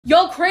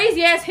Yo,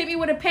 crazy ass hit me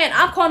with a pen.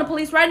 I'm calling the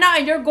police right now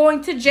and you're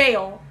going to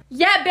jail.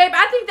 Yeah, babe,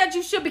 I think that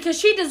you should because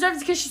she deserves it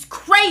because she's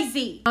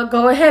crazy. I'll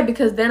go ahead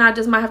because then I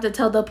just might have to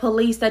tell the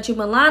police that you've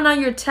been lying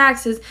on your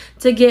taxes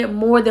to get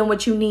more than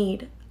what you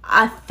need.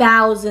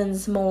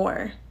 Thousands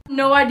more.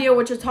 No idea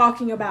what you're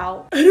talking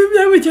about. I don't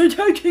know what you're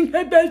talking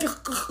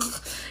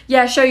about.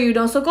 Yeah, sure you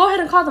don't. So go ahead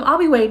and call them. I'll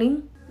be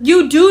waiting.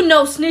 You do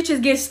know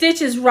snitches get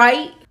stitches,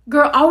 right?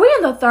 Girl, are we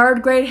in the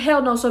 3rd grade?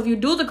 Hell no. So if you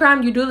do the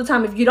crime, you do the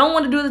time. If you don't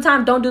want to do the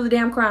time, don't do the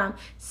damn crime.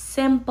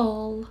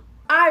 Simple.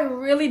 I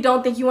really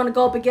don't think you want to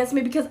go up against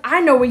me because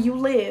I know where you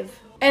live.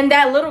 And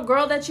that little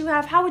girl that you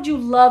have, how would you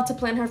love to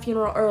plan her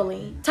funeral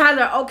early?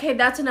 Tyler, okay,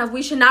 that's enough.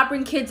 We should not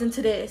bring kids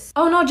into this.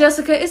 Oh no,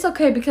 Jessica, it's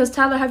okay because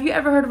Tyler, have you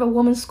ever heard of a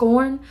woman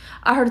scorn?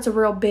 I heard it's a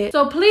real bitch.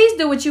 So please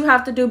do what you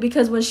have to do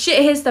because when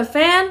shit hits the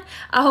fan,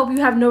 I hope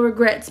you have no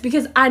regrets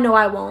because I know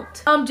I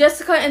won't.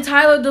 Jessica and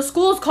Tyler, the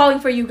school's calling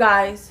for you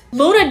guys.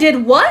 Luna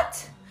did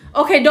what?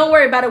 Okay, don't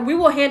worry about it. We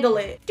will handle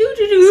it.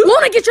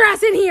 Luna, get your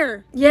ass in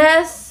here.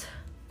 Yes.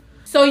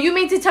 So you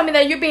mean to tell me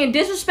that you're being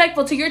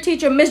disrespectful to your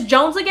teacher, Miss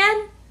Jones,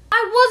 again?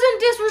 I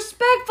wasn't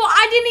disrespectful.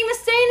 I didn't even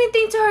say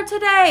anything to her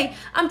today.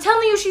 I'm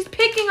telling you, she's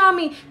picking on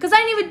me because I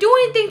didn't even do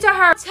anything to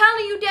her. I'm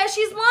telling you, Dad,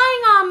 she's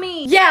lying on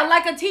me. Yeah,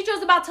 like a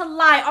teacher's about to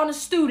lie on a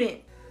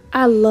student.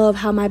 I love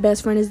how my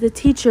best friend is the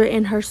teacher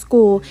in her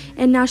school,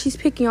 and now she's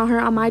picking on her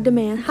on my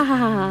demand. Ha ha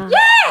ha.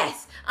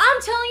 Yes!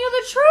 I'm telling you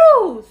the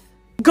truth.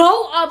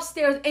 Go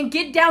upstairs and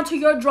get down to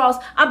your drawers.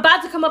 I'm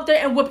about to come up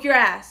there and whip your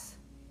ass.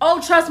 Oh,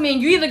 trust me,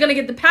 and you're either gonna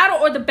get the paddle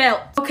or the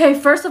belt. Okay,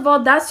 first of all,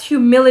 that's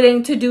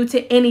humiliating to do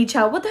to any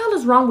child. What the hell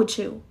is wrong with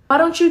you? Why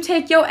don't you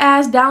take your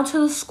ass down to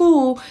the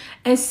school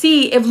and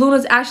see if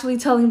Luna's actually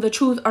telling the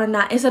truth or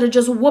not, instead of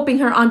just whooping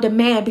her on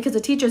demand because the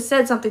teacher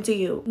said something to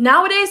you.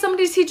 Nowadays, some of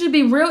these teachers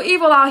be real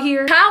evil out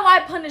here. How I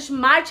punish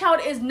my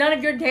child is none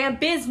of your damn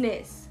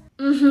business.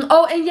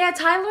 Oh, and yeah,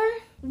 Tyler?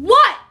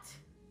 What?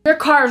 Your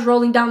car is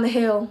rolling down the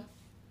hill.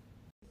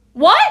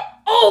 What?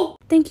 Oh!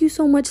 Thank you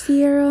so much,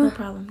 Sierra. No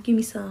problem. Give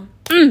me some.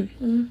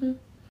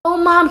 Oh,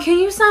 Mom, can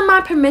you sign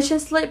my permission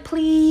slip,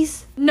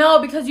 please? No,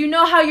 because you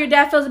know how your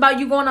dad feels about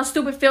you going on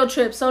stupid field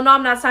trips, so no,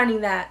 I'm not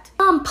signing that.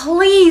 Mom,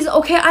 please,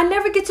 okay? I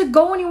never get to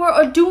go anywhere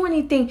or do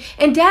anything,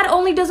 and Dad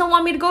only doesn't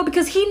want me to go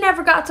because he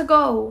never got to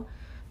go.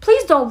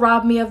 Please don't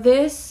rob me of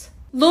this.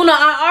 Luna,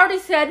 I already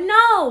said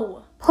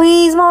no.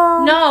 Please,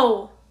 Mom.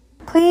 No.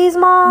 Please,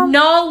 Mom.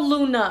 No,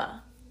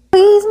 Luna.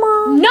 Please,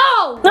 Mom.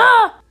 No.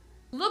 Ah!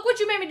 Look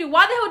what you made me do.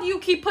 Why the hell do you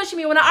keep pushing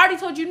me when I already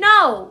told you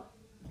no?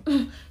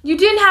 You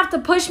didn't have to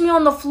push me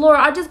on the floor.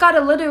 I just got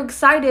a little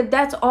excited.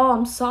 That's all.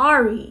 I'm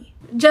sorry.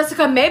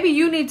 Jessica, maybe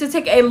you need to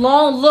take a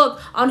long look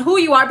on who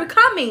you are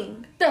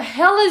becoming. The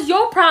hell is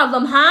your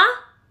problem, huh?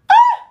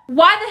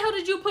 Why the hell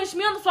did you push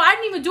me on the floor? I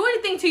didn't even do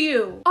anything to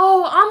you.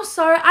 Oh, I'm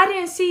sorry. I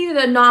didn't see you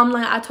there. No, I'm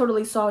like, I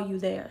totally saw you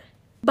there.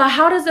 But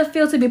how does it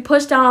feel to be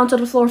pushed down onto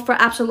the floor for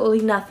absolutely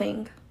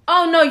nothing?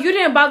 Oh, no, you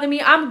didn't bother me.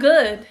 I'm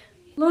good.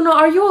 Luna,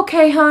 are you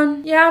okay,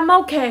 hun? Yeah, I'm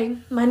okay.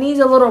 My knee's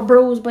a little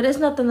bruised, but it's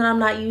nothing that I'm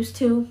not used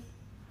to.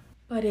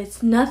 But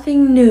it's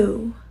nothing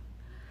new.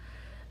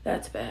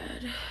 That's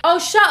bad. Oh,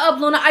 shut up,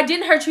 Luna. I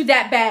didn't hurt you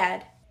that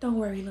bad. Don't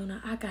worry,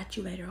 Luna. I got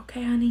you later,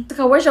 okay, honey?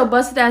 Jessica, where's your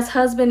busted-ass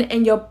husband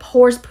and your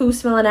horse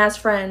poo-smelling-ass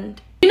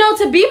friend? You know,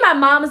 to be my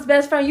mom's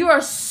best friend, you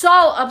are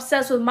so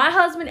obsessed with my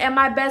husband and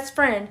my best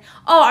friend.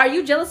 Oh, are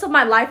you jealous of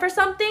my life or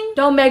something?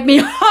 Don't make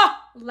me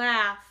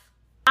laugh.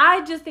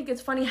 I just think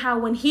it's funny how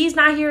when he's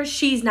not here,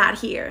 she's not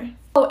here.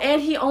 Oh,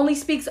 and he only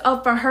speaks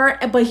up for her,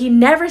 but he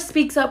never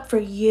speaks up for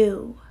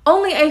you.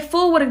 Only a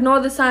fool would ignore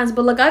the signs,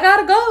 but look, I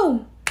gotta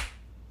go.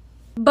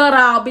 But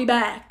I'll be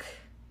back.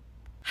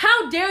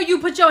 How dare you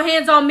put your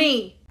hands on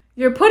me?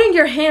 You're putting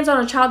your hands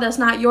on a child that's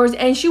not yours,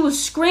 and she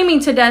was screaming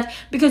to death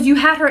because you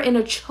had her in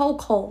a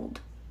chokehold.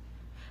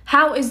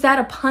 How is that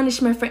a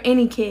punishment for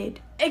any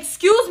kid?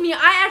 Excuse me,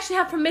 I actually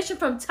have permission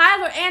from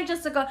Tyler and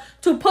Jessica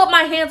to put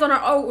my hands on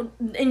her, or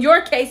in your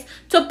case,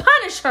 to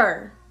punish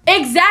her.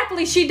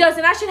 Exactly, she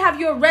doesn't. I should have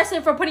you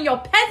arrested for putting your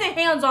peasant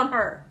hands on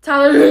her.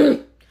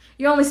 Tyler,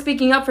 you're only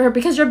speaking up for her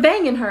because you're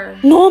banging her.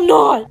 No, I'm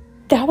not.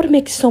 That would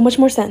make so much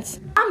more sense.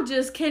 I'm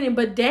just kidding,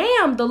 but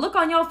damn, the look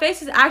on your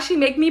faces actually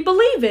make me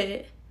believe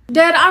it.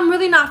 Dad, I'm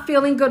really not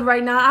feeling good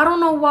right now. I don't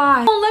know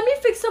why. Oh, let me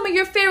fix some of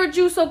your favorite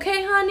juice,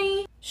 okay,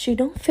 honey? She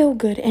don't feel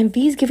good, and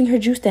V's giving her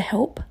juice to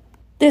help?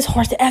 This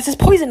horse ass is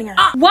poisoning her.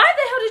 Why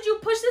the hell did you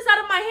push this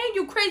out of my hand,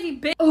 you crazy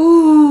bitch?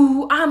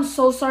 Ooh, I'm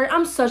so sorry.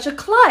 I'm such a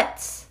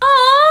klutz.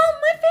 Aw,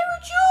 my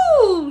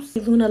favorite juice. Hey,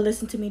 Luna,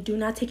 listen to me. Do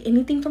not take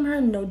anything from her.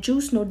 No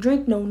juice, no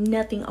drink, no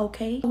nothing,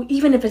 okay?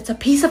 Even if it's a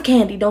piece of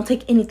candy, don't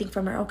take anything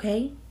from her,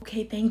 okay?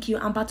 Okay, thank you.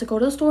 I'm about to go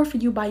to the store for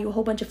you, buy you a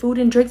whole bunch of food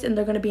and drinks, and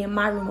they're gonna be in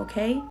my room,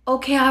 okay?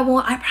 Okay, I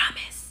won't. I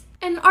promise.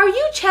 And are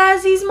you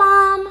Chazzy's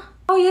mom?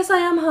 Oh, yes, I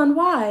am, hun.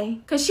 Why?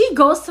 Because she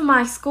goes to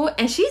my school,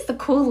 and she's the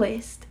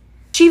coolest.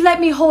 She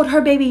let me hold her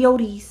baby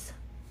Yodis.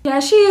 Yeah,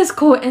 she is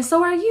cool, and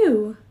so are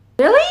you.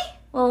 Really?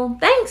 Well,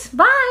 thanks.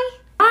 Bye.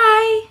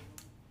 Bye.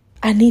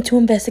 I need to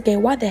investigate.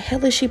 Why the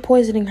hell is she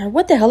poisoning her?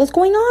 What the hell is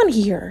going on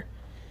here?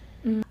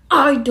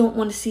 I don't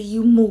want to see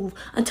you move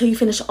until you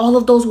finish all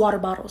of those water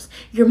bottles.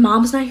 Your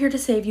mom's not here to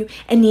save you,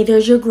 and neither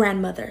is your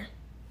grandmother.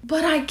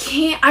 But I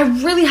can't. I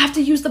really have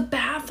to use the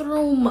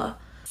bathroom.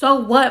 So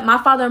what? My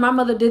father and my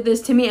mother did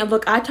this to me, and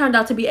look, I turned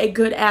out to be a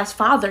good-ass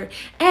father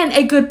and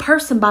a good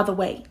person, by the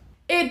way.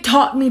 It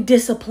taught me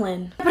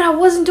discipline. But I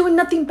wasn't doing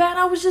nothing bad.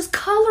 I was just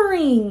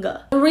coloring.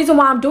 The reason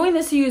why I'm doing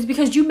this to you is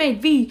because you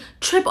made V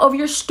trip over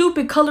your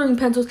stupid coloring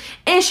pencils,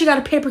 and she got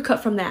a paper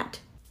cut from that.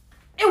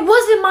 It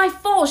wasn't my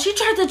fault. She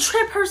tried to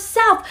trip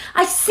herself.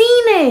 I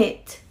seen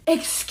it.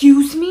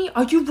 Excuse me?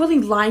 Are you really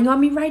lying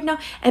on me right now?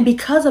 And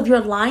because of your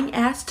lying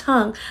ass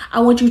tongue, I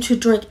want you to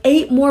drink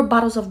 8 more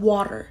bottles of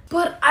water.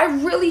 But I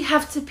really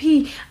have to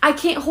pee. I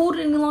can't hold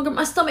it any longer.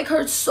 My stomach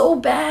hurts so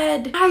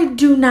bad. I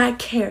do not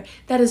care.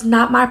 That is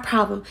not my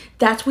problem.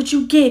 That's what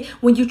you get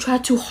when you try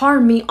to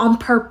harm me on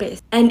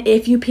purpose. And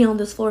if you pee on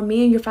this floor,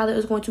 me and your father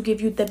is going to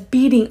give you the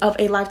beating of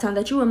a lifetime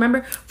that you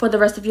remember for the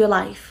rest of your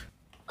life.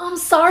 I'm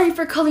sorry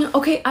for coloring.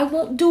 Okay, I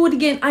won't do it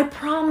again. I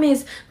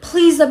promise.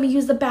 Please let me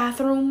use the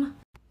bathroom.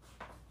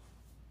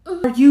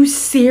 Are you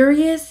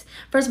serious?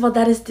 First of all,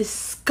 that is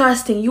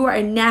disgusting. You are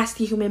a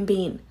nasty human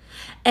being.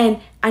 And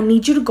I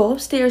need you to go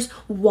upstairs,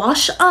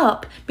 wash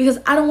up, because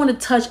I don't want to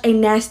touch a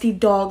nasty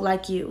dog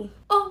like you.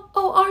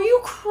 Oh, are you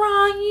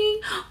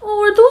crying?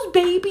 Oh, are those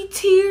baby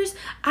tears?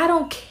 I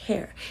don't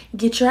care.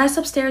 Get your ass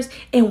upstairs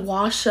and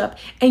wash up.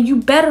 And you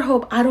better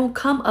hope I don't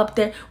come up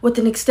there with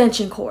an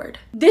extension cord.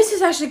 This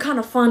is actually kind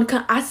of fun.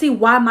 I see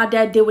why my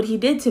dad did what he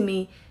did to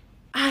me.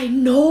 I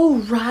know,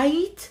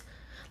 right?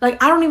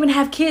 Like, I don't even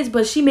have kids,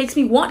 but she makes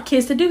me want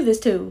kids to do this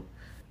too.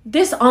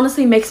 This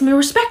honestly makes me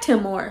respect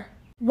him more.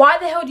 Why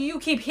the hell do you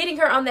keep hitting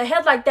her on the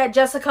head like that,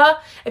 Jessica?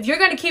 If you're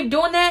going to keep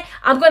doing that,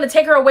 I'm going to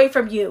take her away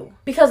from you.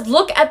 Because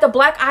look at the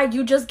black eye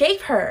you just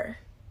gave her.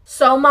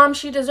 So, Mom,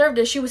 she deserved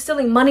it. She was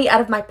stealing money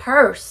out of my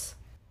purse.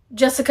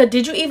 Jessica,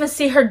 did you even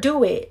see her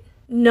do it?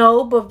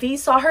 No, but V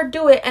saw her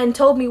do it and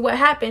told me what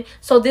happened.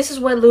 So this is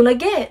what Luna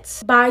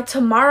gets. By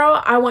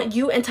tomorrow, I want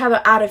you and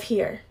Tyler out of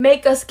here.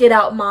 Make us get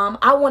out, Mom.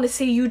 I want to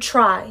see you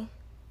try.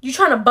 You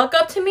trying to buck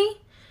up to me?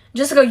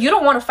 Jessica, you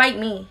don't want to fight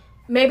me.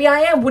 Maybe I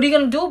am. What are you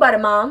going to do about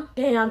it, Mom?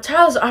 Damn,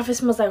 Tyler's office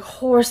smells like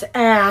horse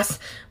ass.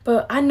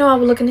 But I know I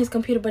would look in his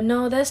computer, but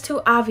no, that's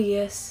too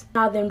obvious.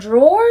 Now them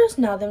drawers.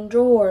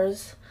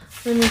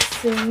 Let me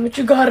see what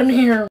you got in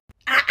here.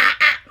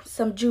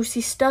 Some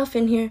juicy stuff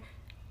in here.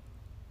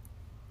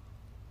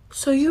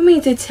 So you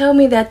mean to tell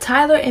me that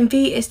Tyler and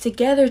V is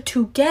together?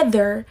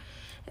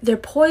 They're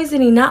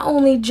poisoning not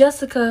only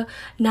Jessica,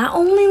 not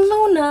only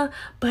Luna,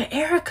 but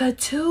Erica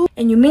too?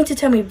 And you mean to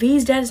tell me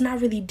V's dad is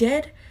not really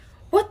dead?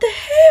 What the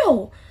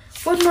hell?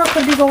 What more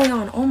could be going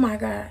on? Oh my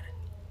God.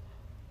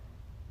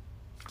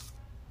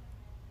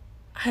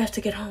 I have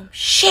to get home.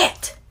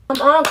 Shit!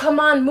 Come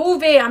on,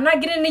 move it. I'm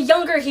not getting any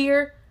younger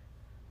here.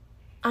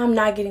 I'm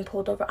not getting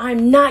pulled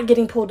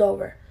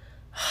over.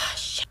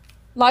 Shit.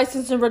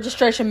 License and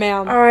registration,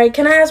 ma'am. All right,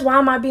 can I ask why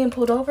am I being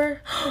pulled over?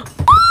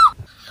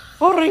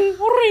 Ring.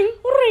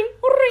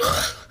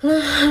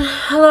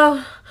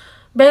 Hello?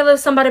 Bailiff,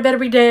 somebody better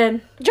be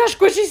dead. Josh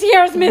Squishy's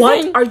here is missing.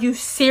 What? Are you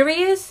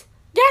serious?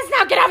 Yes,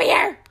 now get over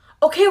here.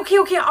 Okay,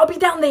 I'll be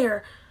down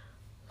there.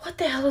 What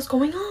the hell is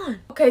going on?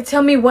 Okay,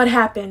 tell me what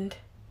happened.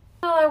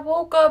 Well, I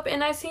woke up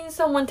and I seen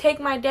someone take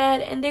my dad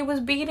and they was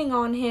beating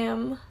on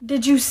him.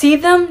 Did you see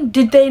them?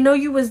 Did they know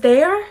you was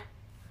there?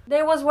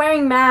 They was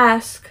wearing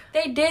masks.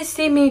 They did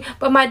see me,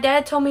 but my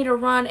dad told me to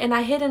run and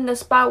I hid in the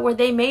spot where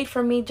they made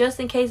for me just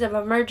in case of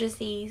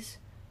emergencies.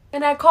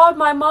 And I called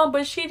my mom,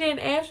 but she didn't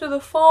answer the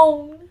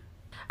phone.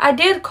 I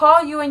did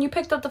call you and you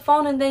picked up the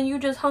phone and then you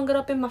just hung it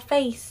up in my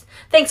face.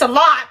 Thanks a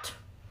lot.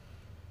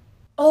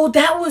 Oh,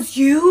 that was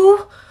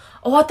you?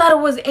 Oh, I thought it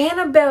was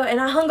Annabelle and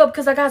I hung up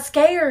because I got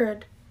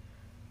scared.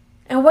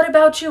 And what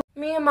about you?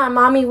 Me and my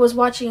mommy was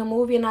watching a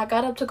movie and I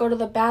got up to go to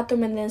the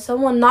bathroom and then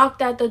someone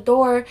knocked at the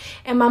door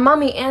and my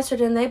mommy answered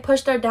and they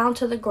pushed her down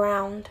to the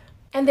ground.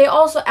 And they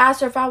also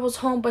asked her if I was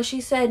home, but she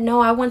said no,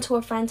 I went to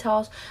a friend's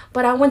house,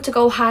 but I went to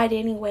go hide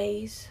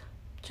anyways,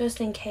 just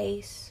in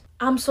case.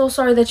 I'm so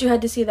sorry that you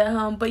had to see that,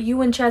 hon, but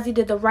you and Chazzy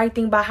did the right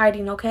thing by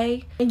hiding,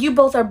 okay? And you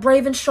both are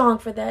brave and strong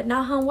for that.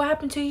 Now, hon, what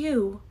happened to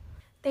you?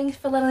 Thanks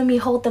for letting me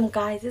hold them,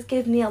 guys. This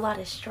gives me a lot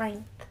of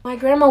strength. My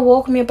grandma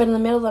woke me up in the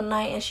middle of the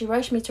night and she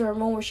rushed me to her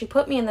room where she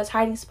put me in this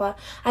hiding spot.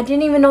 I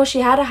didn't even know she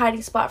had a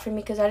hiding spot for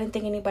me because I didn't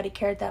think anybody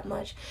cared that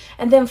much.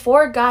 And then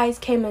 4 guys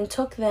came and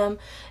took them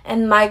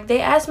and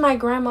they asked my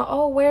grandma,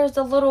 oh, where's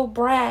the little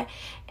brat?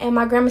 And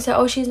my grandma said,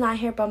 oh, she's not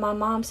here. But my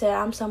mom said,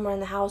 I'm somewhere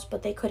in the house,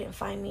 but they couldn't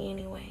find me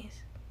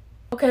anyways.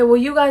 Okay, well,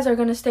 you guys are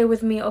going to stay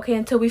with me, okay,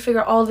 until we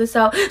figure all this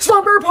out.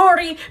 Slumber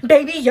party,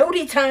 baby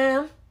Yodi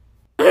time.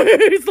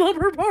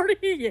 Slumber party,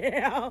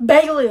 yeah.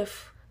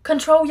 Bailiff,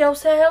 control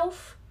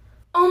yourself.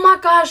 Oh my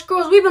gosh,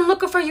 girls, we've been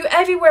looking for you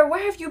everywhere.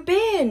 Where have you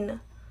been?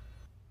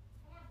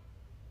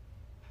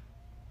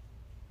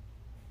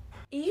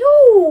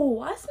 Ew,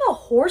 I smell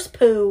horse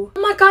poo.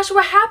 Oh my gosh,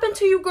 what happened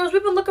to you, girls?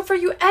 We've been looking for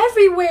you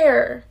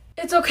everywhere.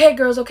 It's okay,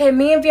 girls, okay?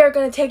 Me and V are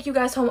going to take you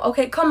guys home.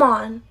 Okay, come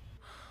on.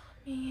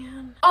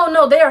 Man. Oh,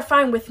 no, they are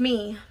fine with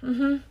me.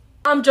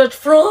 I'm Judge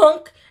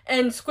Frank.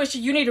 And Squishy,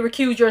 you need to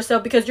recuse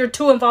yourself because you're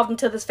too involved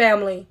into this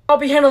family. I'll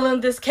be handling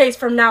this case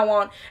from now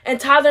on. And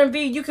Tyler and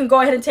V, you can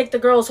go ahead and take the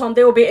girls home.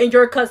 They will be in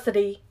your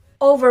custody.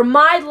 Over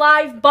my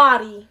live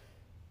body.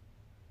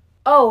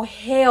 Oh,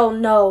 hell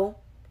no.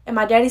 And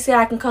my daddy said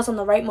I can cuss on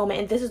the right moment,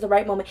 and this is the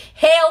right moment.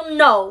 Hell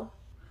no.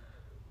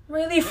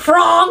 Really,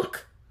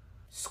 Frank?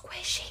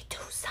 Squishy, do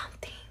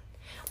something.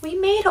 We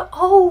made an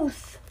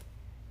oath.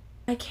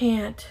 I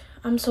can't.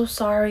 I'm so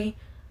sorry.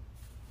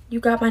 You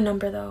got my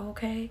number, though,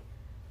 okay?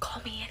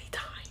 Call me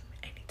anytime.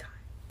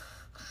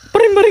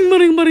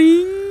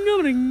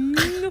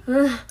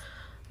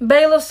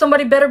 Bailiff,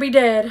 somebody better be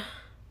dead.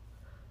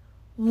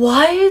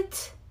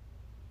 What?